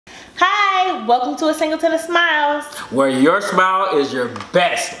welcome to A Singleton of Smiles, where your smile is your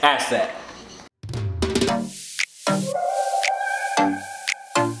best asset.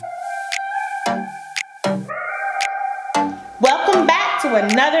 Welcome back to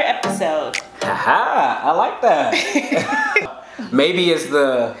another episode. Haha, I like that. Maybe it's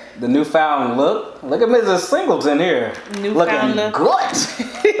the newfound look. Look at Mrs. Singleton here. Newfound look.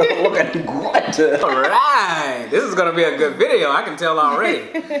 Looking good. All right, this is gonna be a good video. I can tell already.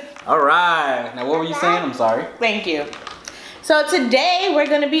 All right, now what were you saying? I'm sorry. Thank you. So today we're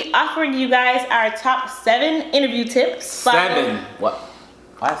gonna be offering you guys our top 7 interview tips. 7? What?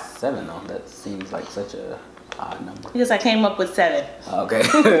 Why 7 though? That seems like such a odd number. Because I came up with 7.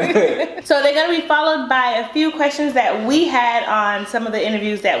 Okay. So they're gonna be followed by a few questions that we had on some of the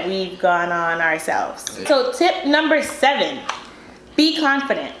interviews that we've gone on ourselves. So tip number 7, be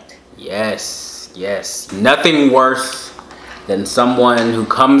confident. Yes, yes. Nothing worse than someone who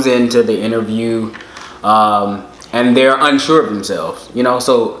comes into the interview and they're unsure of themselves, you know,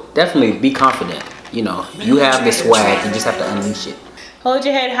 so definitely be confident. You know, you have the swag, you just have to unleash it. Hold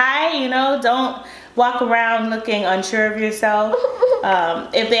your head high, you know, don't walk around looking unsure of yourself.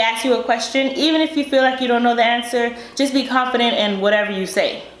 If they ask you a question, even if you feel like you don't know the answer, just be confident in whatever you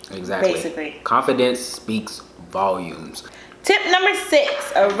say. Exactly. Basically. Confidence speaks volumes. Tip number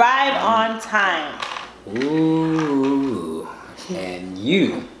 6, arrive on time. Ooh, and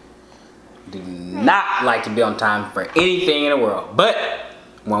you do not like to be on time for anything in the world. But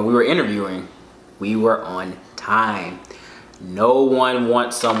when we were interviewing, we were on time. No one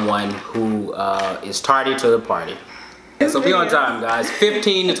wants someone who is tardy to the party. So be on time, guys.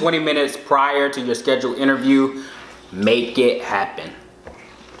 15 to 20 minutes prior to your scheduled interview. Make it happen.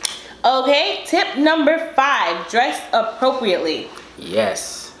 Okay, tip number 5, dress appropriately.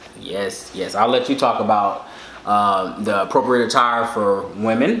 Yes, yes, yes. I'll let you talk about the appropriate attire for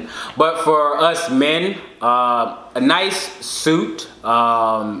women. But for us men, a nice suit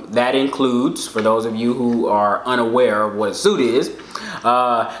that includes, for those of you who are unaware of what a suit is,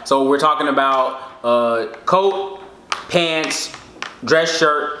 so we're talking about coat, pants, dress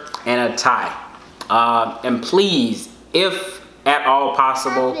shirt, and a tie. And please, if at all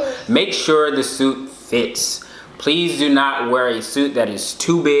possible, make sure the suit fits. Please do not wear a suit that is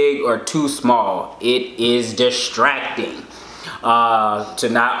too big or too small. It is distracting to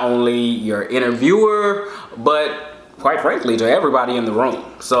not only your interviewer, but quite frankly to everybody in the room.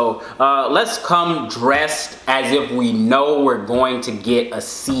 So let's come dressed as if we know we're going to get a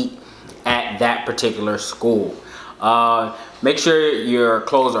seat at that particular school. Make sure your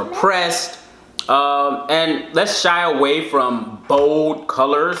clothes are pressed. And let's shy away from bold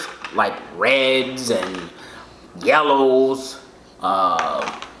colors like reds and yellows.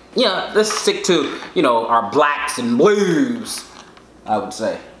 Yeah, let's stick to, you know, our blacks and blues, I would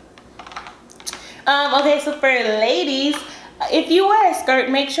say. Okay, so for ladies, if you wear a skirt,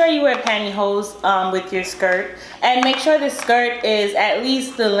 make sure you wear pantyhose with your skirt. And make sure the skirt is at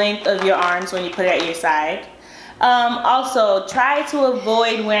least the length of your arms when you put it at your side. Also, try to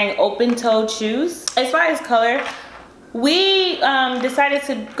avoid wearing open-toed shoes. As far as color, we decided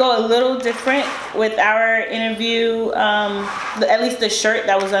to go a little different with our interview, at least the shirt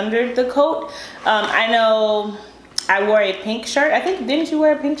that was under the coat. I know I wore a pink shirt. I think, didn't you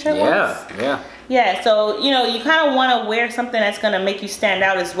wear a pink shirt once? Yeah. Yeah, so, you know, you kind of want to wear something that's going to make you stand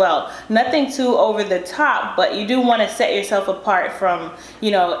out as well. Nothing too over the top, but you do want to set yourself apart from,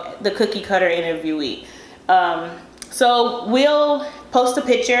 you know, the cookie cutter interviewee. So we'll post a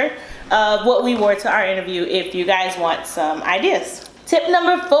picture of what we wore to our interview if you guys want some ideas. Tip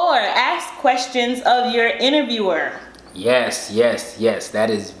number 4, ask questions of your interviewer. Yes, yes, yes. That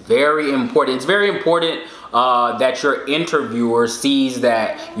is very important. It's very important that your interviewer sees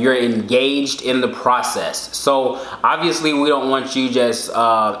that you're engaged in the process. So obviously we don't want you just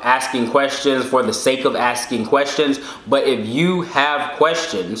asking questions for the sake of asking questions, but if you have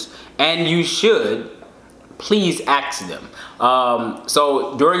questions, and you should, please ask them.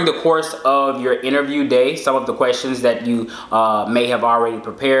 So during the course of your interview day, some of the questions that you may have already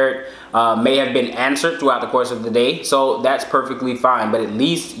prepared may have been answered throughout the course of the day. So that's perfectly fine, but at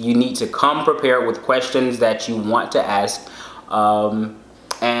least you need to come prepared with questions that you want to ask,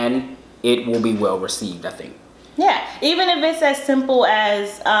 and it will be well received, I think. Yeah, even if it's as simple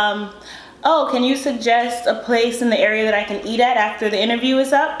as, oh, can you suggest a place in the area that I can eat at after the interview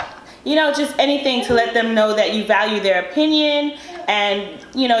is up? You know, just anything to let them know that you value their opinion and,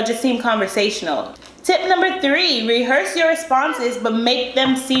 you know, just seem conversational. Tip number 3, rehearse your responses, but make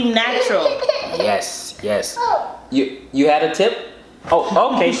them seem natural. Yes, yes. You had a tip?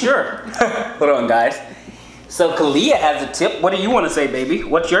 Oh, okay, sure. Hold on, guys. So Kalia has a tip. What do you want to say, baby?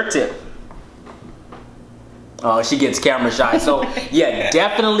 What's your tip? She gets camera shy. So yeah,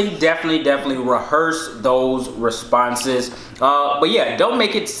 definitely rehearse those responses. But yeah, don't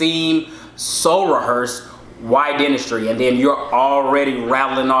make it seem so rehearsed. Why dentistry? And then you're already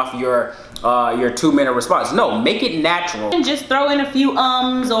rattling off your 2-minute response. No, make it natural. And just throw in a few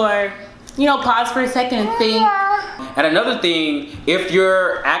or, you know, pause for a second and think. And another thing, if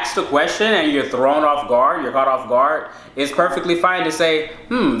you're asked a question and you're thrown off guard, you're caught off guard, it's perfectly fine to say,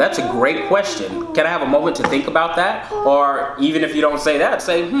 that's a great question. Can I have a moment to think about that? Or even if you don't say that,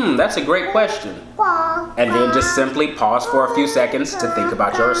 say, that's a great question. And then just simply pause for a few seconds to think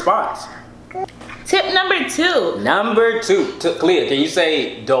about your response. Tip number 2. Number 2. Clea, can you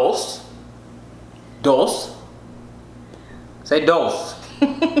say dos? Dos? Say dos.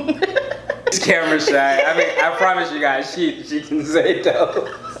 She's camera shy. I mean, I promise you guys, she can say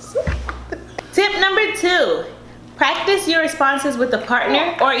dos. Tip number 2. Practice your responses with a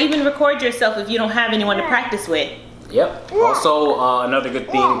partner, or even record yourself if you don't have anyone to practice with. Yep. Also, another good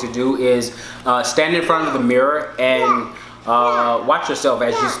thing to do is stand in front of the mirror and watch yourself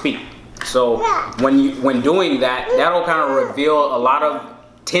as you speak. So when doing that, that'll kind of reveal a lot of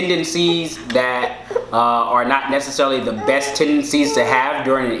tendencies that are not necessarily the best tendencies to have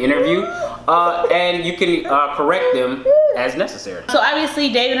during an interview, and you can correct them as necessary. So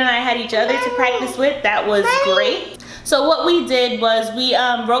obviously David and I had each other to practice with. That was great. So what we did was we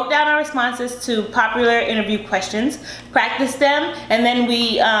wrote down our responses to popular interview questions, practiced them, and then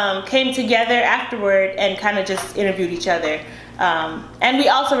we came together afterward and kind of just interviewed each other. And we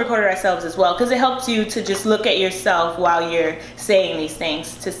also recorded ourselves as well, because it helps you to just look at yourself while you're saying these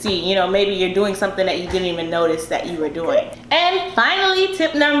things to see, you know, maybe you're doing something that you didn't even notice that you were doing. And finally,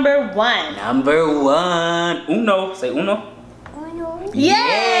 tip number 1. Number 1. Uno. Say uno.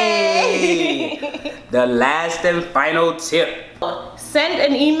 Yay! The last and final tip. Send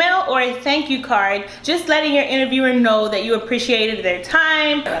an email or a thank you card, just letting your interviewer know that you appreciated their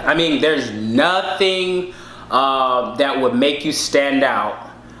time. I mean, there's nothing that would make you stand out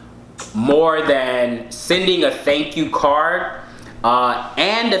more than sending a thank you card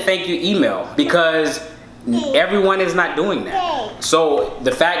and a thank you email, because everyone is not doing that. So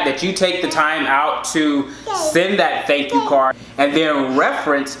the fact that you take the time out to send that thank you card and then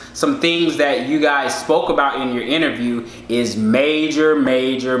reference some things that you guys spoke about in your interview is major.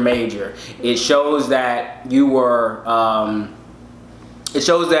 It shows that you were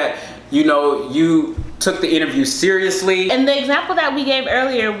you know, you took the interview seriously. And the example that we gave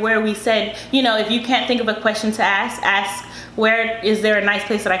earlier where we said, you know, if you can't think of a question to ask where is there a nice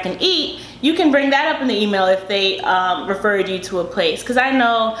place that I can eat, you can bring that up in the email if they referred you to a place. Because I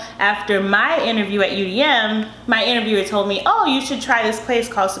know after my interview at UDM, my interviewer told me, oh, you should try this place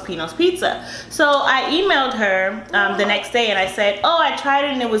called Supino's Pizza. So I emailed her the next day and I said, oh, I tried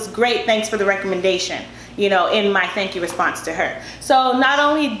it and it was great, thanks for the recommendation, you know, in my thank you response to her. So not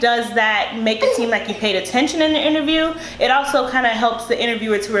only does that make it seem like you paid attention in the interview, it also kind of helps the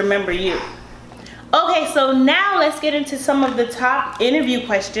interviewer to remember you. Okay, so now let's get into some of the top interview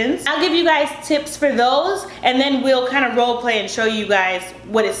questions. I'll give you guys tips for those, and then we'll kind of role play and show you guys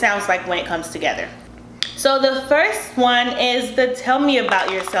what it sounds like when it comes together. So the first one is the tell me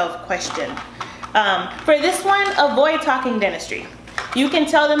about yourself question. For this one, avoid talking dentistry. You can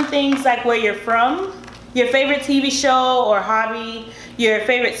tell them things like where you're from, your favorite TV show or hobby, your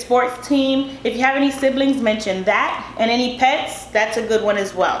favorite sports team. If you have any siblings, mention that. And any pets, that's a good one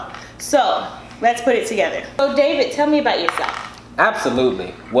as well. So let's put it together. So David, tell me about yourself.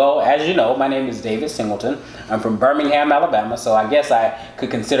 Absolutely. Well, as you know, my name is David Singleton. I'm from Birmingham, Alabama, so I guess I could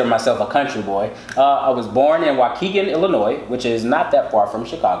consider myself a country boy. I was born in Waukegan, Illinois, which is not that far from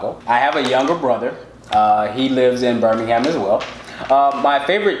Chicago. I have a younger brother. He lives in Birmingham as well. My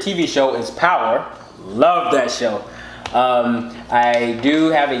favorite TV show is Power. Love that show. I do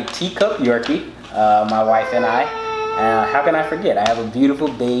have a teacup Yorkie, my wife and I. How can I forget? I have a beautiful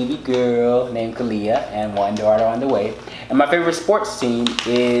baby girl named Kalia and one daughter on the way. And my favorite sports team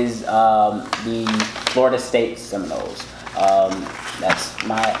is the Florida State Seminoles. That's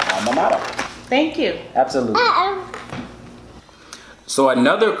my alma mater. Thank you. Absolutely. So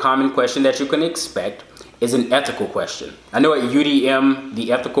another common question that you can expect is an ethical question. I know at UDM,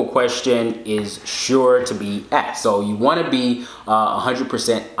 the ethical question is sure to be asked. So you want to be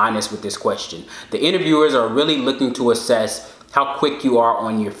 100% honest with this question. The interviewers are really looking to assess how quick you are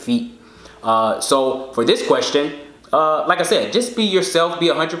on your feet. So for this question, like I said, just be yourself, be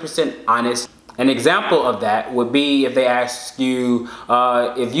 100% honest. An example of that would be if they ask you,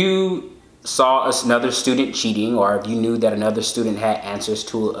 if you saw another student cheating, or if you knew that another student had answers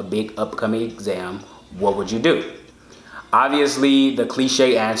to a big upcoming exam, what would you do? Obviously, the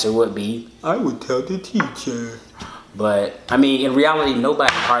cliche answer would be, I would tell the teacher. But, I mean, in reality,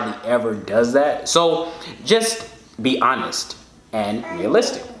 nobody hardly ever does that. So, just be honest and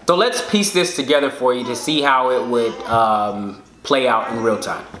realistic. So, let's piece this together for you to see how it would play out in real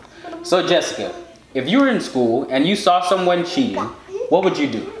time. So, Jessica, if you were in school and you saw someone cheating, what would you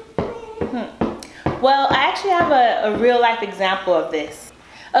do? Well, I actually have a real life example of this.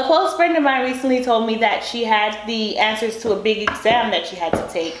 A close friend of mine recently told me that she had the answers to a big exam that she had to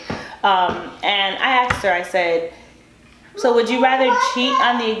take. And I asked her, I said, so would you rather cheat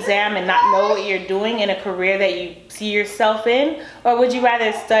on the exam and not know what you're doing in a career that you see yourself in? Or would you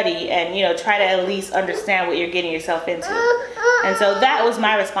rather study and, you know, try to at least understand what you're getting yourself into? And so that was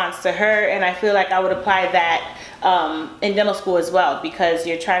my response to her, and I feel like I would apply that in dental school as well, because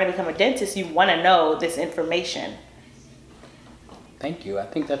you're trying to become a dentist, you want to know this information. Thank you. I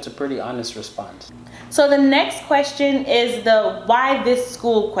think that's a pretty honest response. So the next question is the why this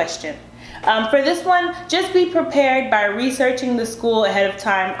school question. For this one, just be prepared by researching the school ahead of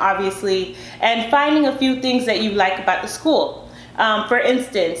time, obviously, and finding a few things that you like about the school. For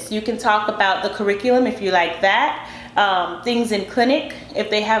instance, you can talk about the curriculum if you like that. Things in clinic, if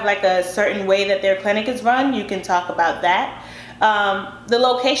they have like a certain way that their clinic is run, you can talk about that. The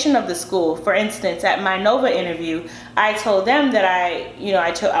location of the school, for instance, at my Nova interview, I told them that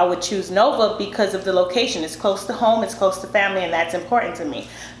I would choose Nova because of the location. It's close to home, it's close to family, and that's important to me.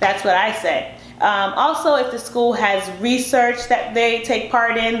 That's what I said. Also, if the school has research that they take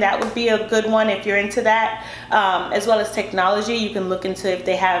part in, that would be a good one if you're into that. As well as technology, you can look into if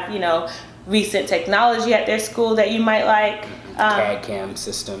they have, you know, recent technology at their school that you might like. CAD/CAM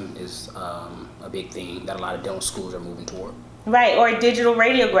system is a big thing that a lot of dental schools are moving toward. Right, or digital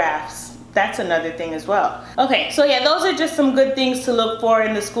radiographs. That's another thing as well. Okay, so yeah, those are just some good things to look for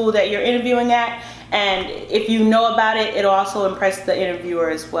in the school that you're interviewing at. And if you know about it, it'll also impress the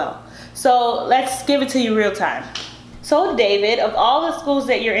interviewer as well. So let's give it to you real time. So David, of all the schools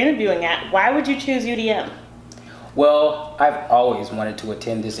that you're interviewing at, why would you choose UDM? Well, I've always wanted to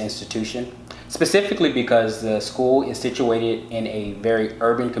attend this institution, specifically because the school is situated in a very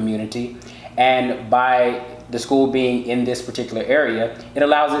urban community, and by the school being in this particular area, it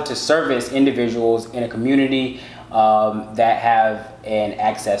allows it to service individuals in a community that have an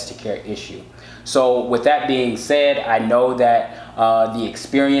access to care issue. So with that being said, I know that the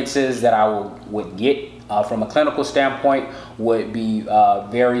experiences that I would get from a clinical standpoint would be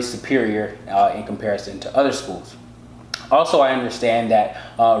very superior in comparison to other schools. Also, I understand that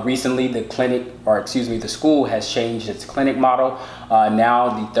recently the school has changed its clinic model. Now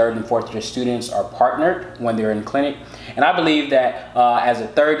the 3rd and 4th year students are partnered when they're in clinic. And I believe that as a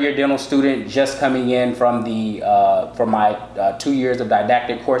 3rd year dental student just coming in from my 2 years of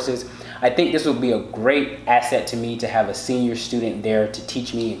didactic courses, I think this would be a great asset to me to have a senior student there to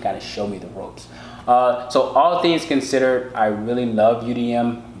teach me and kind of show me the ropes. So all things considered, I really love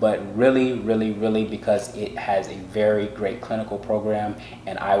UDM, but really because it has a very great clinical program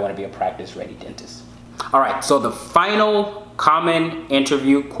and I want to be a practice ready dentist. All right, so the final common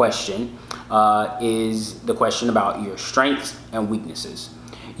interview question is the question about your strengths and weaknesses.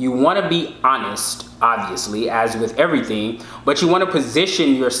 You want to be honest, obviously, as with everything, but you want to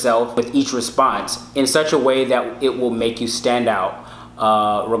position yourself with each response in such a way that it will make you stand out.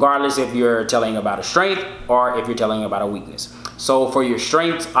 Regardless if you're telling about a strength or if you're telling about a weakness. So for your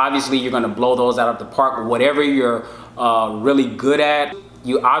strengths, obviously you're going to blow those out of the park. Whatever you're really good at,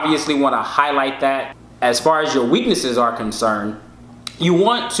 you obviously want to highlight that. As far as your weaknesses are concerned, you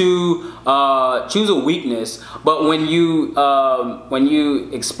want to choose a weakness, but when you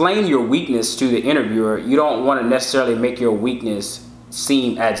explain your weakness to the interviewer, you don't want to necessarily make your weakness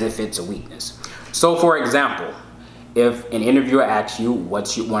seem as if it's a weakness. So for example, if an interviewer asks you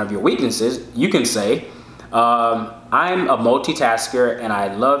what's one of your weaknesses, you can say, I'm a multitasker and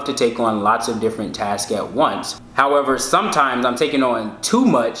I love to take on lots of different tasks at once. However, sometimes I'm taking on too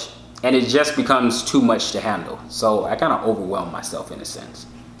much and it just becomes too much to handle. So I kind of overwhelm myself in a sense.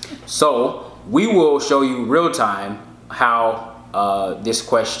 So we will show you real time how this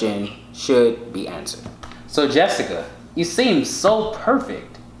question should be answered. So Jessica, you seem so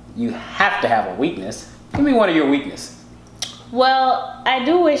perfect. You have to have a weakness. Give me one of your weaknesses. Well, I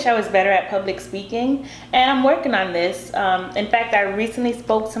do wish I was better at public speaking, and I'm working on this. In fact, I recently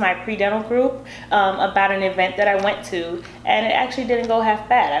spoke to my pre-dental group about an event that I went to, and it actually didn't go half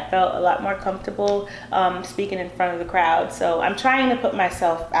bad. I felt a lot more comfortable speaking in front of the crowd. So I'm trying to put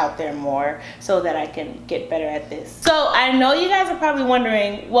myself out there more so that I can get better at this. So I know you guys are probably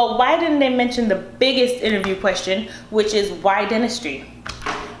wondering, well, why didn't they mention the biggest interview question, which is why dentistry?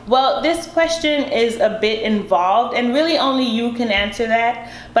 Well, this question is a bit involved and really only you can answer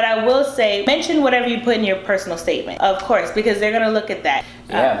that. But I will say, mention whatever you put in your personal statement, of course, because they're gonna look at that.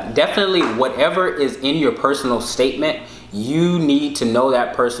 Yeah, definitely whatever is in your personal statement, you need to know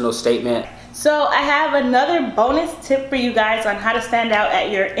that personal statement. So I have another bonus tip for you guys on how to stand out at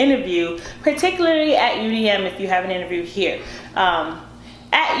your interview, particularly at UDM if you have an interview here.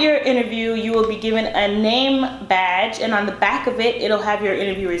 At your interview, you will be given a name badge, and on the back of it, it'll have your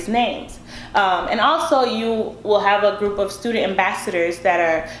interviewers' names. And also, you will have a group of student ambassadors that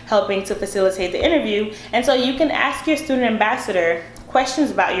are helping to facilitate the interview. And so you can ask your student ambassador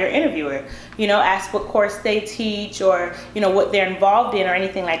questions about your interviewer. You know, ask what course they teach, or, you know, what they're involved in, or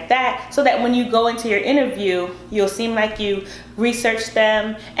anything like that, so that when you go into your interview, you'll seem like you researched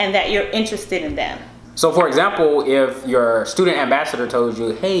them and that you're interested in them. So for example, if your student ambassador told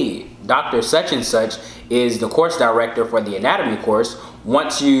you, hey, Dr. such and such is the course director for the anatomy course,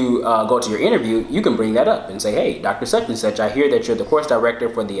 once you go to your interview, you can bring that up and say, hey, Dr. such and such, I hear that you're the course director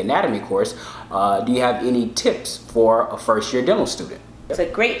for the anatomy course. Do you have any tips for a first-year dental student? It's a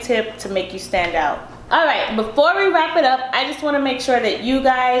great tip to make you stand out. All right, before we wrap it up, I just want to make sure that you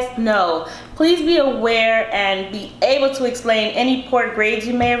guys know, please be aware and be able to explain any poor grades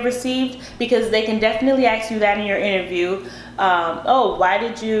you may have received, because they can definitely ask you that in your interview. Oh, why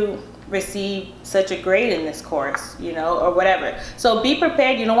did you receive such a grade in this course, you know, or whatever. So be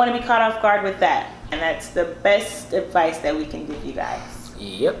prepared. You don't want to be caught off guard with that. And that's the best advice that we can give you guys.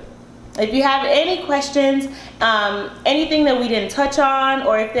 Yep. If you have any questions, anything that we didn't touch on,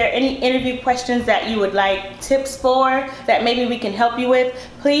 or if there are any interview questions that you would like tips for that maybe we can help you with,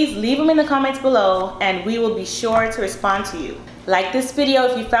 please leave them in the comments below and we will be sure to respond to you. Like this video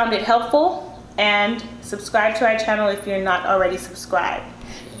if you found it helpful, and subscribe to our channel if you're not already subscribed.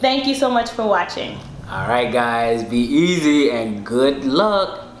 Thank you so much for watching. All right, guys, be easy and good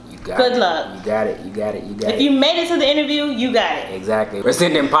luck. Good luck. You got it. You got it. You got it. If you made it to the interview, you got it. Exactly. We're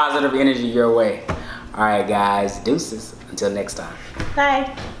sending positive energy your way. All right, guys. Deuces. Until next time.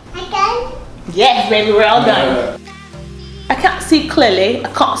 Bye. Okay. Yes, baby. We're all done. I can't see clearly.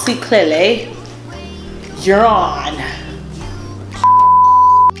 I can't see clearly. You're on.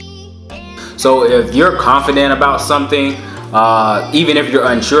 So if you're confident about something, even if you're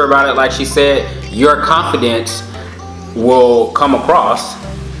unsure about it, like she said, your confidence will come across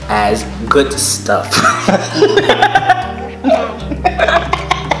as good stuff.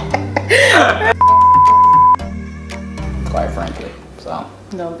 Quite frankly, so.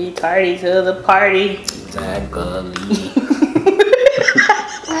 Don't be tardy to the party. Exactly.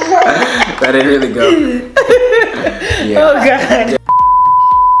 That didn't really go. Yeah. Oh God.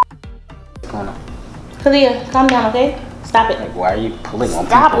 What's going on? Kalia, calm down, okay? Stop it. Like, why are you pulling on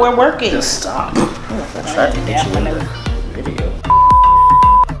Stop, people? we're working. Just stop. I'm trying to get you in the video.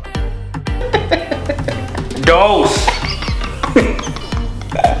 Dose.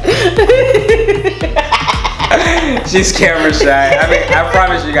 She's camera shy. I mean, I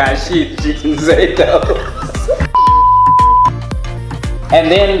promise you guys, she can say dose. And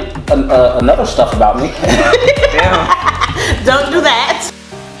then another stuff about me. Damn. Don't do that.